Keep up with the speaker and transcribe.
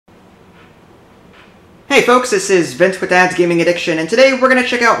Hey folks, this is Vince with Dad's Gaming Addiction, and today we're going to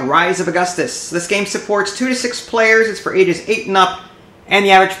check out Rise of Augustus. This game supports 2 to 6 players, it's for ages 8 and up, and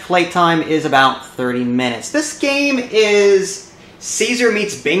the average play time is about 30 minutes. This game is Caesar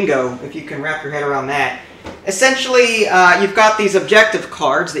meets Bingo, if you can wrap your head around that. Essentially, you've got these objective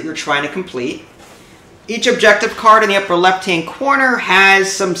cards that you're trying to complete. Each objective card in the upper left-hand corner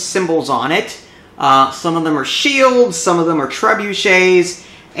has some symbols on it. Some of them are shields, some of them are trebuchets,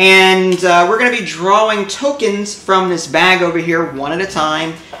 and we're going to be drawing tokens from this bag over here one at a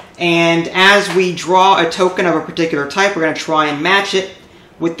time. And as we draw a token of a particular type, we're going to try and match it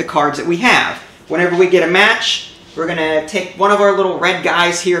with the cards that we have. Whenever we get a match, we're going to take one of our little red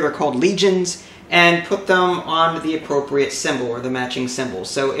guys here, they're called legions, and put them on the appropriate symbol or the matching symbol.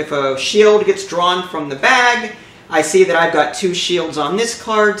 So if a shield gets drawn from the bag, I see that I've got 2 shields on this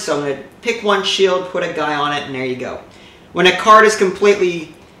card, so I'm going to pick one shield, put a guy on it, and there you go. When a card is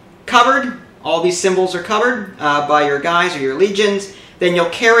completely covered, all these symbols are covered by your guys or your legions, then you'll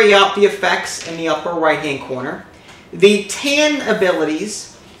carry out the effects in the upper right hand corner. The tan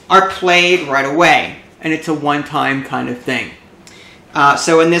abilities are played right away, and it's a one-time kind of thing.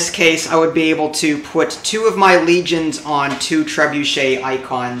 So in this case, I would be able to put 2 of my legions on 2 trebuchet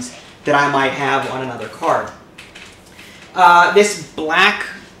icons that I might have on another card. This black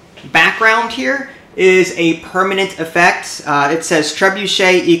background here is a permanent effect. It says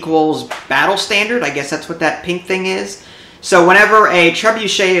trebuchet equals battle standard. I guess that's what that pink thing is. So whenever a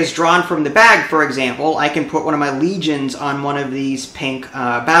trebuchet is drawn from the bag, for example, I can put one of my legions on one of these pink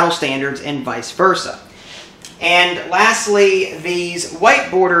battle standards and vice versa. And lastly, these white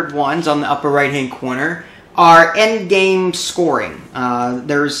bordered ones on the upper right hand corner are end game scoring.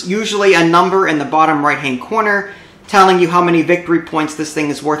 There's usually a number in the bottom right hand corner telling you how many victory points this thing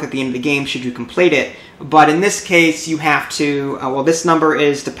is worth at the end of the game should you complete it. But in this case, you have to, well, this number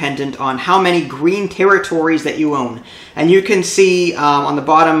is dependent on how many green territories that you own. And you can see on the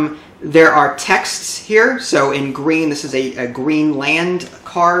bottom, there are texts here. So in green, this is a green land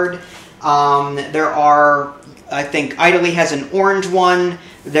card. There are, I think, Italy has an orange one.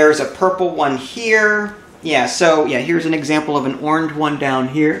 There's a purple one here. Yeah, so yeah, here's an example of an orange one down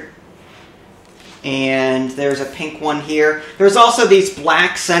here. And there's a pink one here. There's also these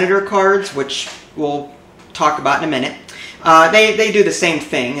black senator cards, which we'll talk about in a minute. They do the same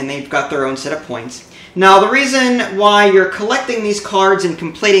thing, and they've got their own set of points. Now, the reason why you're collecting these cards and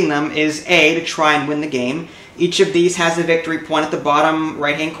completing them is A, to try and win the game. Each of these has a victory point at the bottom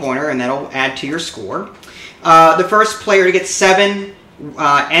right-hand corner, and that'll add to your score. The first player to get 7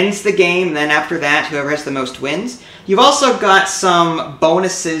 ends the game, and then after that, whoever has the most wins. You've also got some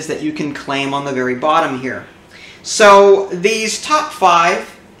bonuses that you can claim on the very bottom here. So these top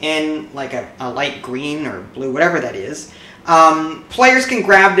 5 in like a light green or blue, whatever that is, players can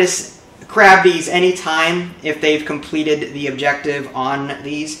grab these anytime if they've completed the objective on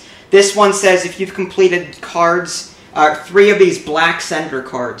these. This one says if you've completed cards, 3 of these black senator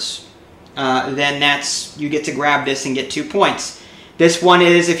cards, then you get to grab this and get 2 points. This one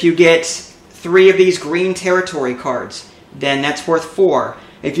is if you get 3 of these green territory cards, then that's worth 4.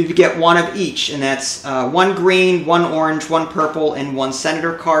 If you get 1 of each, and that's 1 green, 1 orange, 1 purple, and 1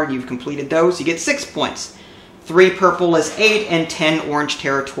 senator card, you've completed those, you get 6 points. 3 purple is 8, and 10 orange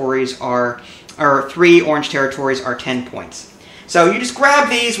territories are, or 3 orange territories are 10 points. So you just grab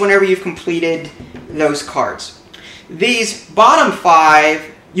these whenever you've completed those cards. These bottom 5,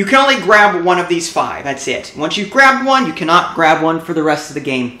 you can only grab 1 of these 5, that's it. Once you've grabbed 1, you cannot grab 1 for the rest of the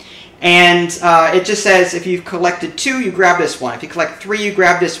game. And it just says if you've collected 2, you grab this one. If you collect 3, you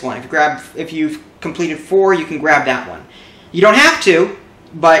grab this one. If you've completed 4, you can grab that one. You don't have to,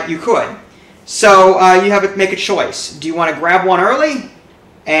 but you could. So you have to make a choice. Do you want to grab one early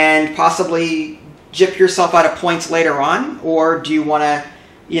and possibly gyp yourself out of points later on, or do you want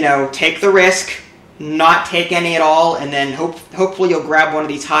to, take the risk, not take any at all, and then hopefully you'll grab one of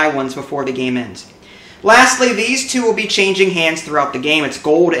these high ones before the game ends. Lastly, these 2 will be changing hands throughout the game. It's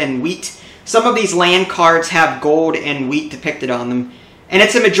gold and wheat. Some of these land cards have gold and wheat depicted on them, and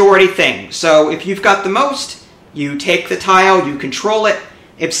it's a majority thing. So if you've got the most, you take the tile, you control it.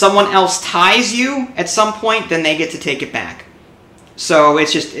 If someone else ties you at some point, then they get to take it back. So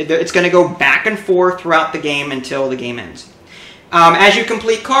it's going to go back and forth throughout the game until the game ends. As you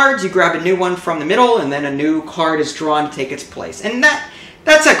complete cards, you grab a new one from the middle, and then a new card is drawn to take its place. And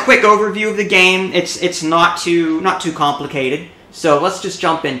that's a quick overview of the game. It's not too complicated. So let's just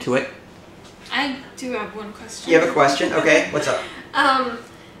jump into it. I do have one question. You have a question? Okay, what's up?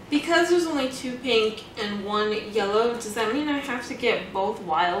 Because there's only 2 pink and 1 yellow, does that mean I have to get both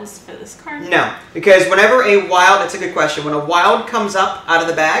wilds for this card? No, because whenever a wild, that's a good question, when a wild comes up out of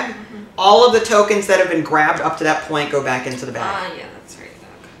the bag, All of the tokens that have been grabbed up to that point go back into the bag. Yeah, that's right.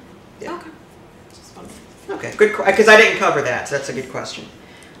 Okay. Yeah. Okay. Just one. Okay, good, because I didn't cover that, so that's a good question.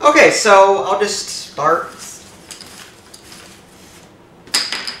 Okay, so I'll just start.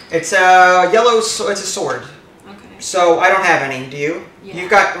 It's a yellow, it's a sword. Okay. So I don't have any, do you? Yeah. You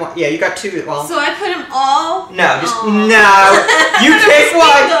got one, yeah, you got two. Well, So I put them all? no, just, no. You pick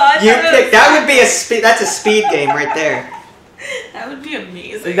one. You pick, that would be that's a speed game right there. That would be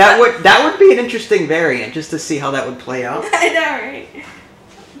amazing. That would be an interesting variant, just to see how that would play out. I know, right?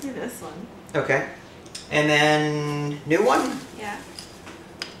 Do this one. Okay. And then, new one? Yeah.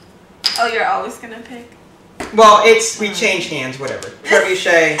 Oh, you're always gonna pick? Well, we change hands, whatever.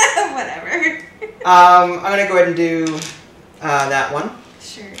 Trebuchet. Whatever. I'm gonna go ahead and do that one.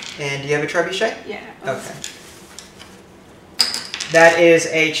 Sure. And do you have a trebuchet? Yeah. Okay. That is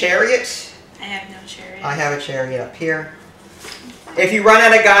a chariot. I have no chariot. I have a chariot up here. If you run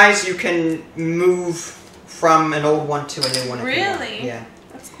out of guys, you can move from an old one to a new one. If you want. Really? Yeah.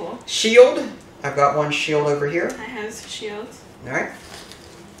 That's cool. Shield. I've got one shield over here. I have shields. All right.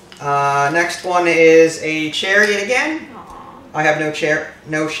 Next one is a chariot again. Aww. I have no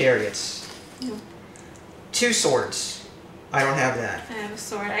chariots. No. Two swords. I don't have that. I have a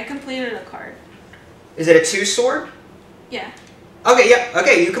sword. I completed a card. Is it a two sword? Yeah. Okay, yep.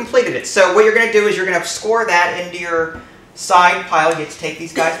 Okay, you completed it. So what you're going to do is you're going to score that into your side pile. You get to take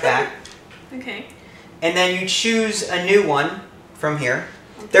these guys back. Okay. And then you choose a new one from here.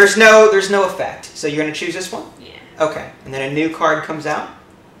 Okay. There's no effect. So you're going to choose this one? Yeah. Okay. And then a new card comes out.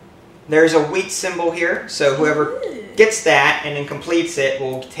 There's a wheat symbol here. So whoever gets that and then completes it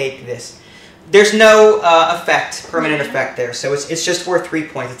will take this. There's no permanent effect there. So it's just worth 3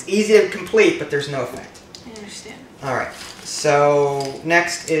 points. It's easy to complete, but there's no effect. I understand. All right. So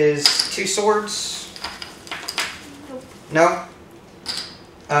next is two swords. Nope. No?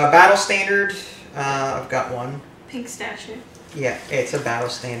 Battle standard. I've got one. Pink statue. Yeah, it's a battle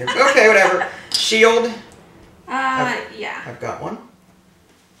standard. Okay, whatever. Shield. Yeah. I've got one.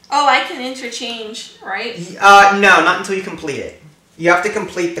 Oh, I can interchange, right? No, not until you complete it. You have to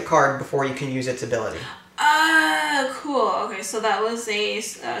complete the card before you can use its ability. Cool. Okay, so that was a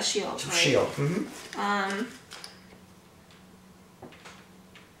shield, right? Shield. Mm-hmm.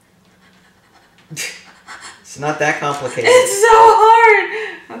 It's not that complicated. It's so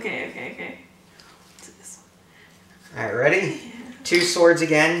hard! Okay. Alright, ready? Yeah. Two swords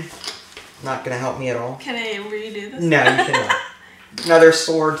again. Not going to help me at all. Can I redo this? No, you cannot. Another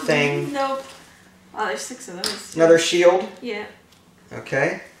sword thing. Nope. Oh, there's 6 of those. Another shield. Yeah.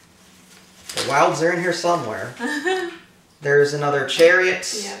 Okay. The wilds are in here somewhere. There's another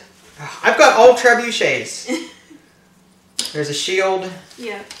chariot. Yeah. I've got all trebuchets. There's a shield.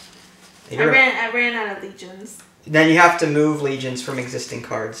 Yeah. I ran out of legions. Then you have to move legions from existing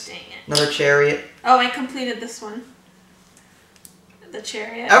cards. Dang it. Another chariot. Oh, I completed this one. The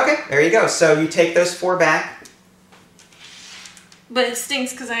chariot. Okay, there you go. So you take those 4 back. But it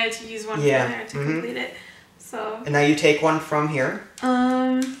stinks because I had to use one from there to complete it. So. And now you take one from here.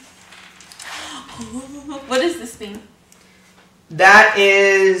 What does this mean? That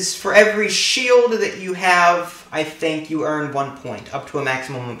is, for every shield that you have, I think you earn 1 point, up to a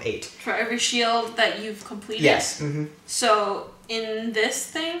maximum of 8. For every shield that you've completed? Yes. Mm-hmm. So, in this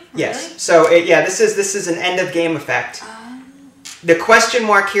thing? Really? Yes. So, this is an end of game effect. The question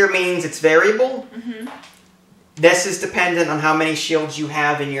mark here means it's variable. Mm-hmm. This is dependent on how many shields you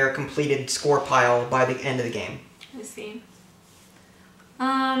have in your completed score pile by the end of the game. I see.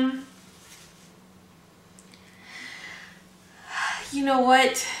 You know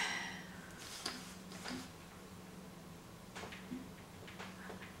what?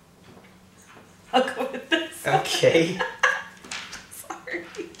 I'll go with this. Okay. Sorry.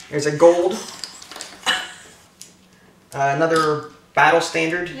 There's a gold. Another battle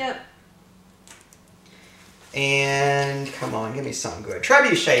standard. Yep. And come on, give me something good.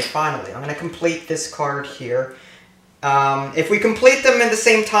 Trebuchet, finally. I'm going to complete this card here. If we complete them at the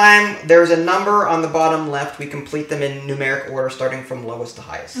same time, there's a number on the bottom left. We complete them in numeric order, starting from lowest to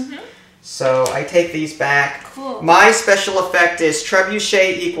highest. Mm-hmm. So I take these back. Cool. My special effect is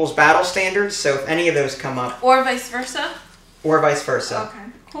Trebuchet equals battle standards, so if any of those come up. Or vice versa? Or vice versa.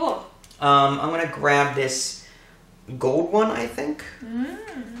 Okay, cool. I'm going to grab this gold one, I think. Mm.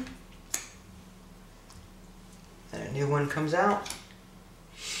 And a new one comes out.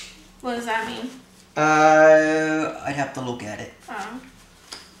 What does that mean? I'd have to look at it. Oh.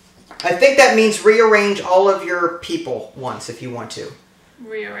 I think that means rearrange all of your people once if you want to.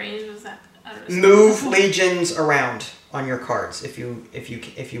 Rearrange, was that? I don't know. Move legions around on your cards if you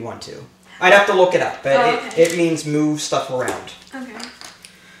want to. I'd have to look it up, but okay. it means move stuff around. Okay.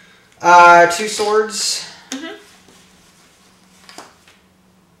 2 swords. Mm-hmm.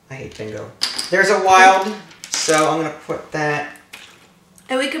 I hate bingo. There's a wild, so I'm going to put that...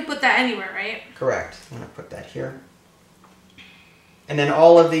 And we could put that anywhere, right? Correct. I'm going to put that here. And then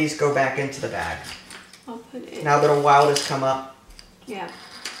all of these go back into the bag. I'll put it... Now that a wild has come up. Yeah.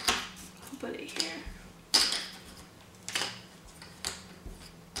 I'll put it here.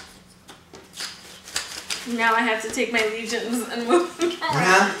 Now I have to take my legions and move them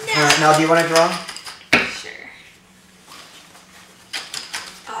around. Yeah. All right. Now, do you want to draw? Sure.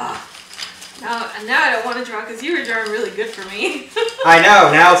 Oh. Now I don't want to draw because you were drawing really good for me. I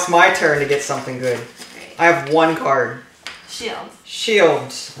know. Now it's my turn to get something good. Okay. I have 1 card. Shield.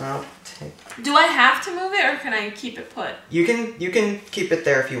 Shield. I'll take... Do I have to move it or can I keep it put? You can keep it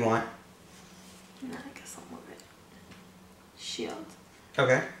there if you want. No, I guess I'll move it. Shield.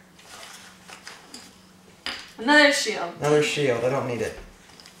 Okay. Another shield. Another shield. I don't need it.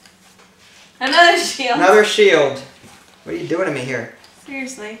 Another shield. Another shield. What are you doing to me here?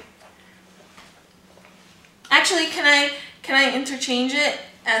 Seriously. Actually, can I interchange it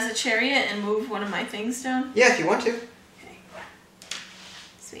as a chariot and move one of my things down? Yeah, if you want to. Okay.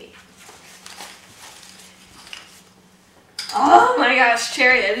 Sweet. Oh my gosh,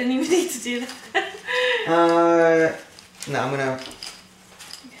 chariot! I didn't even need to do that. No, I'm gonna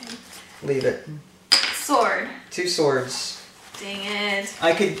leave it. Sword. 2 swords. Dang it.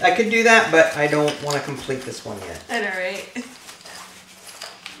 I could do that, but I don't want to complete this one yet. Alright.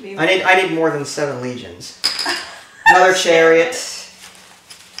 I need more than 7 legions. Another chariot.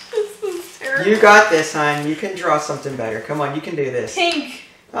 This is terrible. You got this, hon. You can draw something better. Come on, you can do this. Pink.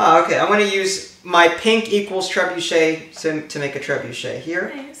 Oh, okay. I'm going to use my pink equals trebuchet to make a trebuchet.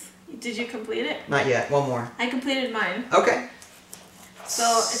 Here? Nice. Did you complete it? Not yet. 1 more. I completed mine. Okay. So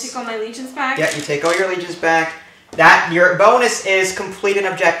I take all my legions back? Yeah, you take all your legions back. Your bonus is complete an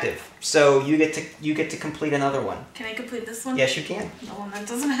objective. So you get to complete another one. Can I complete this one? Yes, you can. The one that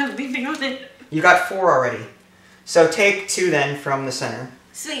doesn't have anything on it. You got 4 already. So take 2 then from the center.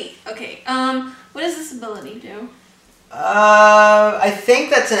 Sweet. Okay. What does this ability do? I think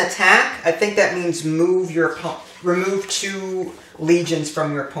that's an attack. I think that means remove 2 legions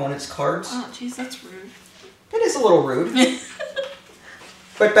from your opponent's cards. Oh, jeez, that's rude. It is a little rude.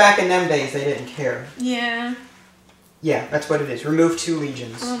 But back in them days, they didn't care. Yeah. Yeah, that's what it is. Remove 2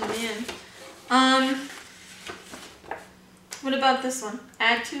 legions. Oh man. What about this one?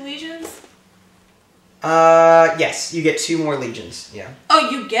 Add 2 legions? Yes, you get 2 more legions. Yeah. Oh,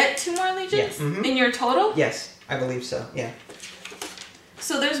 you get 2 more legions? Yeah. Mm-hmm. In your total? Yes, I believe so. Yeah.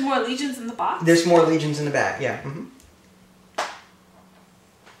 So there's more legions in the box? There's more legions in the bag. Yeah. Mm-hmm.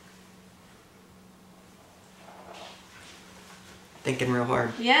 Thinking real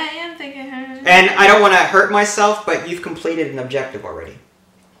hard. Yeah, I am thinking hard. And I don't want to hurt myself, but you've completed an objective already.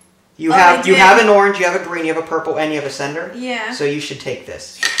 You I have did. an orange, you have a green, you have a purple, and you have a sender. Yeah. So you should take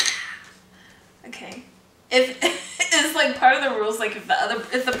this. Okay. If it's like part of the rules, like if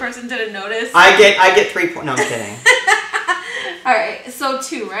the person didn't notice. I get 3 points. No, I'm kidding. All right. So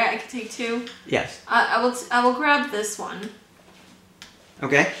 2, right? I can take 2. Yes. I will grab this one.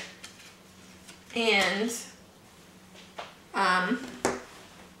 Okay. And I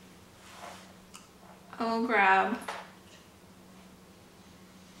will grab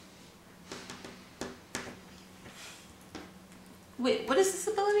wait, what is this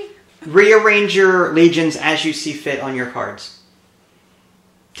ability? Rearrange your legions as you see fit on your cards.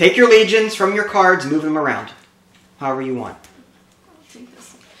 Take your legions from your cards, move them around. However you want. I'll take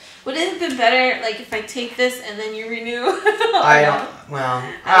this one. Would it have been better like if I take this and then you renew? I'm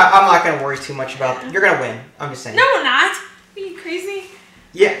not going to worry too much about it. You're going to win. I'm just saying. No, I'm not. Are you crazy?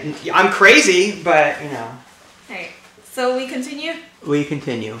 Yeah, I'm crazy, but, you know. Alright, so we continue? We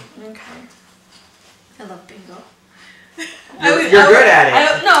continue. Okay. I love bingo. You're good at it.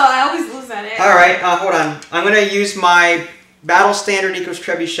 I always lose at it. Alright, hold on. I'm going to use my Battle Standard equals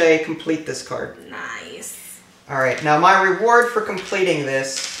Trebuchet, complete this card. Nice. Alright, now my reward for completing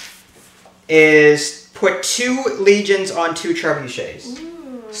this is put 2 legions on 2 trebuchets.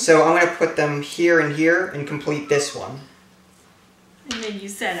 Ooh. So I'm going to put them here and complete this one. And then you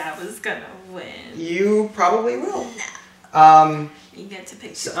said I was gonna win. You probably will. No. You get to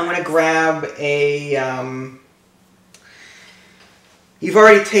pick. So I'm going to grab a... You've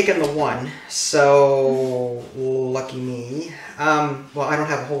already taken the 1, so lucky me. Well, I don't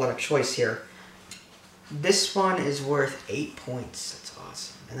have a whole lot of choice here. This one is worth 8 points. That's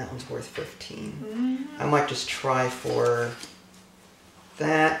awesome. And that one's worth 15. Mm-hmm. I might just try for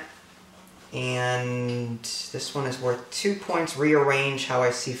that. And this one is worth 2 points. Rearrange how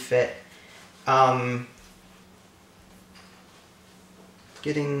I see fit.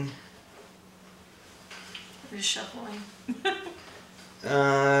 Getting I'm just shuffling.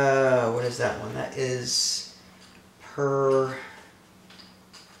 What is that one? That is per...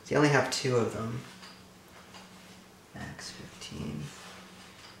 You only have 2 of them. Max 15.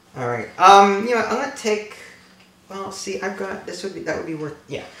 Alright, you know, I'm gonna take... Well, see, I've got... That would be worth...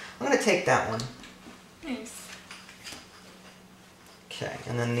 Yeah, I'm gonna take that one. Nice. Okay,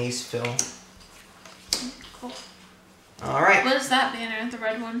 and then these fill. Cool. Alright. What is that banner? The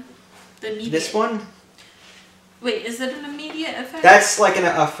red one? The immediate. This one? Wait, is it an immediate effect? That's like an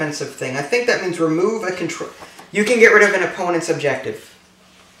offensive thing. I think that means remove a control... You can get rid of an opponent's objective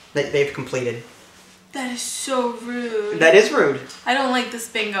that they've completed. That is so rude. That is rude. I don't like this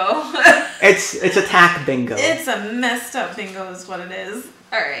bingo. It's attack bingo. It's a messed up bingo is what it is.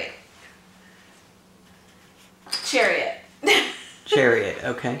 Alright. Chariot. Chariot,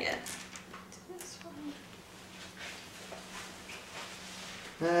 okay.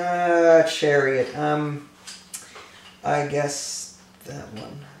 Yeah. Chariot. I guess that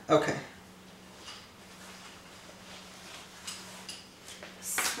one. Okay.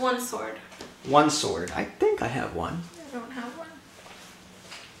 One sword. One sword. I think I have one. I don't have one.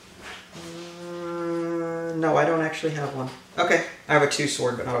 No, I don't actually have one. Okay. I have a 2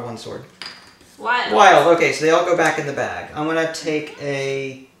 sword, but not a 1 sword. Wild. Wild. Okay, so they all go back in the bag. I'm gonna take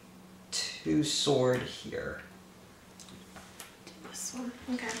a 2 sword here. This one.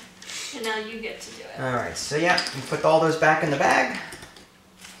 Okay. And now you get to do it. Alright, so yeah, you put all those back in the bag.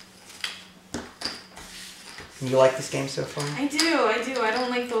 You like this game so far? I do. I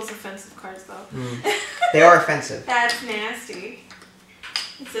don't like those offensive cards though. They are offensive. That's nasty.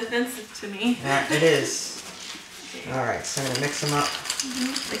 It's offensive to me. Yeah, it is. Okay. Alright, so I'm gonna mix them up.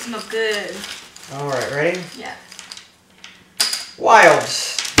 Mix them up good. Alright, ready? Yeah. Wild.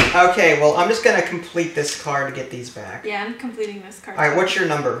 Okay, well, I'm just gonna complete this card to get these back. Yeah, I'm completing this card. Alright, what's your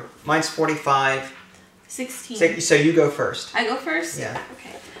number? Mine's 45. 16. So you go first. I go first? Yeah.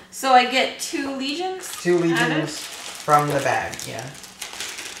 Okay. So I get 2 legions? 2 legions from the bag, yeah.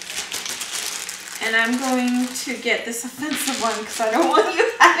 And I'm going to get this offensive one because I don't want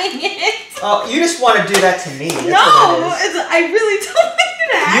you having it. Oh, you just want to do that to me. That's no, I really don't want you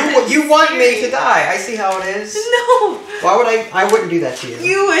to have it. You want me to die. I see how it is. No. Why would I wouldn't do that to you.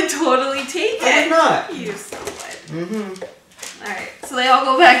 You would totally take it. I would not. You so would. Mm-hmm. Alright, so they all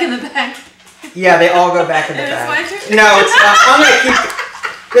go back in the bag. Yeah, they all go back in the bag. It's my turn? No, it's not. I'm going to keep...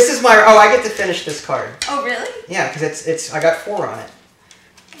 This is my... Oh, I get to finish this card. Oh, really? Yeah, because it's... I got 4 on it.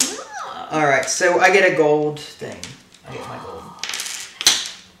 Oh. Alright, so I get a gold thing. I get my gold.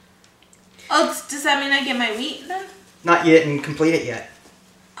 Oh, does that mean I get my wheat then? Not yet and complete it yet.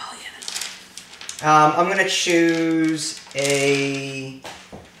 Oh, yeah. I'm going to choose a...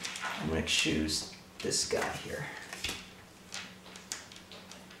 I'm going to choose this guy here.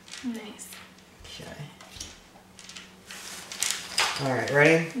 Nice. Okay. Alright,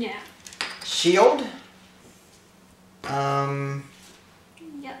 ready? Yeah. Shield. Yep.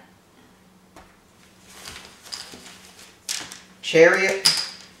 Chariot.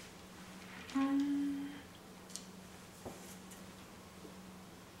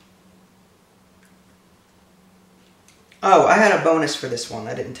 Oh, I had a bonus for this one.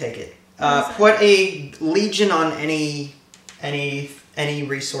 I didn't take it. Put a legion on any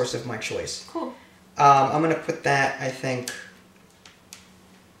resource of my choice. Cool. I'm gonna put that. I think.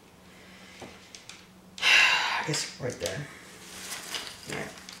 I guess right there. All right.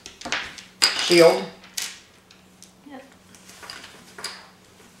 Shield. Yep.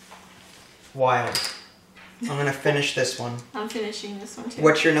 Wild. I'm gonna finish this one. I'm finishing this one too.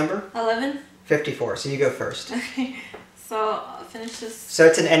 What's your number? 11. 54. So you go first. Okay. So I'll finish this. So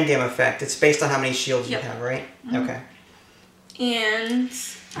it's an endgame effect. It's based on how many shields you have, right? Mm-hmm. Okay. And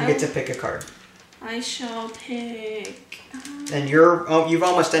you get to pick a card. I shall pick. And you've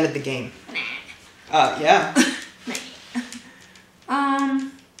almost ended the game. Yeah.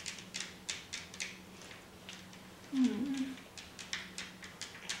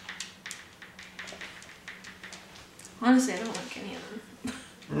 Honestly, I don't like any of them.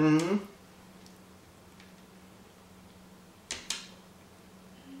 Mm-hmm.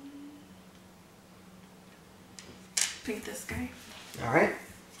 Pick this guy. All right.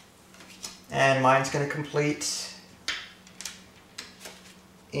 And mine's going to complete.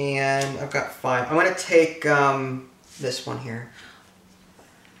 And I've got 5. I'm going to take this one here.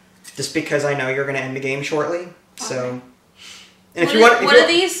 Just because I know you're going to end the game shortly. So. Okay. And what if you want, what do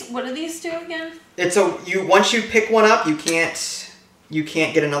these? What do these do again? It's once you pick one up, you can't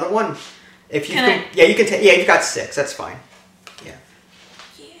get another one. If you yeah, you can take. Yeah, you've got 6. That's fine. Yeah.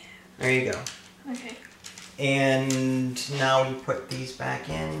 Yeah. There you go. Okay. And now you put these back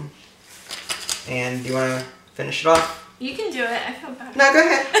in. And do you want to finish it off. You can do it. I feel bad. No, go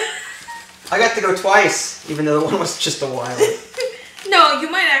ahead. I got to go twice, even though the one was just a while. No, you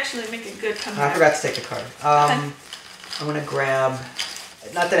might actually make a good comeback. I forgot to take a card. I'm gonna grab.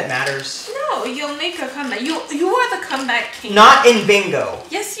 Not that it matters. No, you'll make a comeback. You are the comeback king. Not in bingo.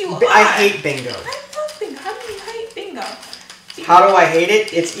 Yes, you are. I hate bingo. I love bingo. How do you hate bingo? How do I hate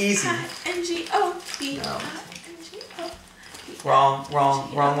it? It's easy. N-G-O-B. No. N-G-O-B. Wrong.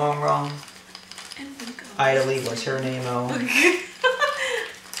 And bingo. Idly was her name. Oh.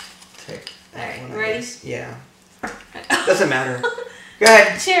 Take that one. Ready? Yeah. Doesn't matter. Go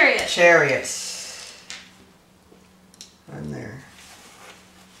ahead. Chariot. Chariots. I'm there.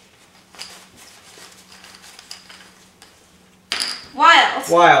 Wild.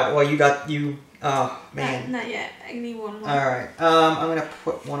 Well, you got you. Oh man. Not yet. I need one more. All right. I'm gonna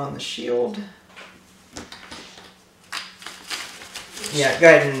put one on the shield. Yeah. Go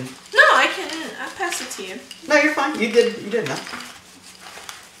ahead and. No, I can't. I'll pass it to you. No, you're fine. You did enough.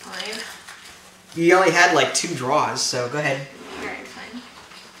 Fine. You only had like 2 draws, so go ahead. Alright, fine.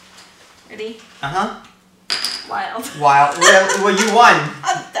 Ready? Uh-huh. Wild. Well, you won.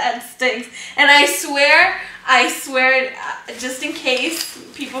 That stinks. And I swear, just in case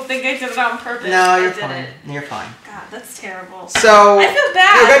people think I did it on purpose. No, you're fine. You're fine. God, that's terrible. So I feel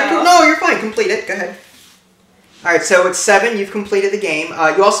bad. No, you're fine. Complete it. Go ahead. All right, so it's 7. You've completed the game.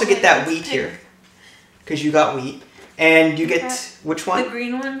 You also get that wheat here, because you got wheat, and you get which one? The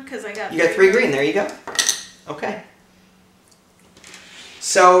green one, because I got. You got 3 green. There you go. Okay.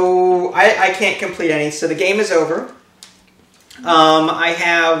 So I can't complete any. So the game is over. I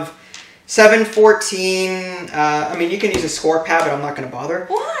have 7, 14. I mean, you can use a score pad, but I'm not going to bother.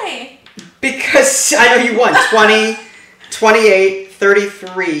 Why? Because I know you won. 20, 28,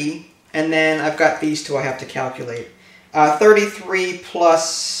 33. And then I've got these 2 I have to calculate. 33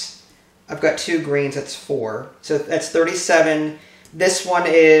 plus, I've got 2 greens, that's 4. So that's 37. This one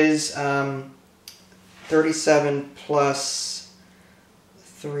is 37 plus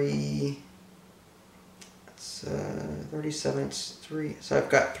 3. That's 37, it's 3. So I've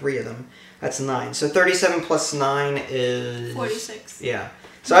got 3 of them. That's 9. So 37 plus 9 is... 46. Yeah.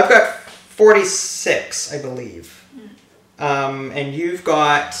 So I've got 46, I believe. And you've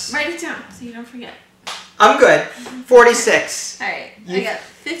got... Write it down so you don't forget. I'm good. 46. Alright, I got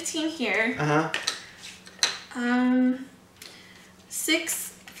 15 here. Uh-huh. 6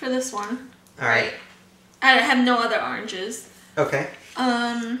 for this one. Alright. I have no other oranges. Okay.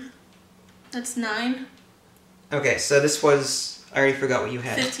 That's 9. Okay, so this was... I already forgot what you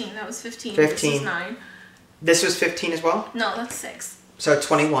had. 15. That was 15. 15. This is 9. This was 15 as well? No, that's 6. So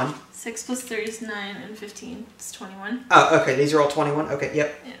 21. 6 plus 3 is 9, and 15 is 21. Oh, okay. These are all 21? Okay,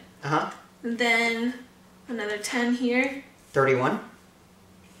 yep. Yeah. Uh-huh. And then another 10 here. 31.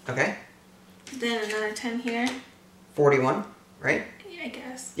 Okay. Then another 10 here. 41, right? Yeah, I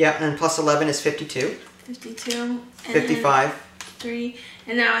guess. Yeah, and plus 11 is 52. 52. And 55. 3.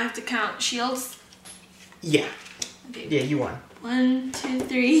 And now I have to count shields. Yeah. Okay. Yeah, you won. 1, 2,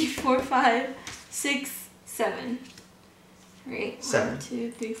 3, 4, 5, 6, 7. Right. 7. 1,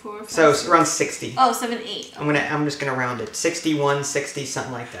 2, 3, 4, 5. So it's around 60. Oh, 7, 8. I'm just gonna round it. 61, 60,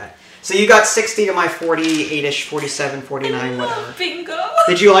 something like that. So you got 60 to my 48-ish, 47, 49, whatever. Bingo.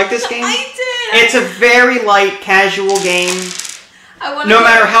 Did you like this game? I did. It's a very light, casual game. No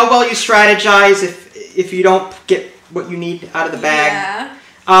matter how well you strategize, if you don't get what you need out of the bag. Yeah.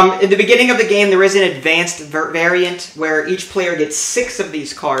 In the beginning of the game, there is an advanced variant where each player gets 6 of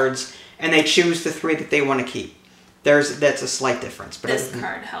these cards, and they choose the 3 that they want to keep. That's a slight difference. But this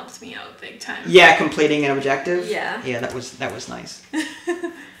card helped me out big time. Yeah, completing an objective. Yeah. Yeah, that was nice.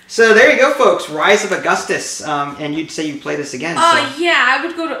 So there you go, folks. Rise of Augustus. And you'd say you play this again. Oh, yeah.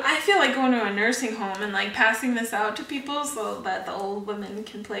 I feel like going to a nursing home and like passing this out to people so that the old women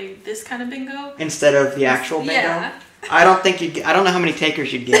can play this kind of bingo. Instead of the actual bingo? Yeah. I don't know how many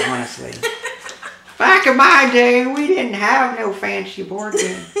takers you'd get, honestly. Back in my day, we didn't have no fancy board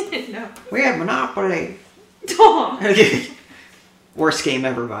game. No. We had Monopoly. Oh. Worst game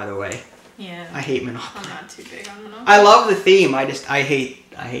ever, by the way. Yeah. I hate Monopoly. I'm not too big on Monopoly. I love the theme. I hate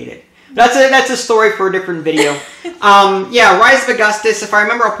it. That's a story for a different video. Yeah, Rise of Augustus. If I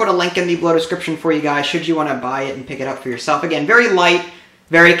remember, I'll put a link in the below description for you guys, should you want to buy it and pick it up for yourself. Again, very light,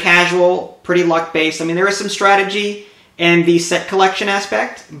 very casual, pretty luck-based. I mean, there is some strategy in the set collection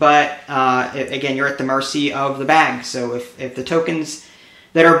aspect, but again, you're at the mercy of the bag. So if the tokens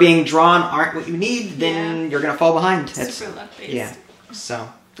that are being drawn aren't what you need, then you're going to fall behind. Super luck-based. Yeah. So,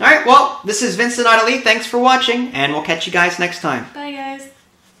 all right. Well, this is Vincent Idly. Thanks for watching, and we'll catch you guys next time. Bye, guys.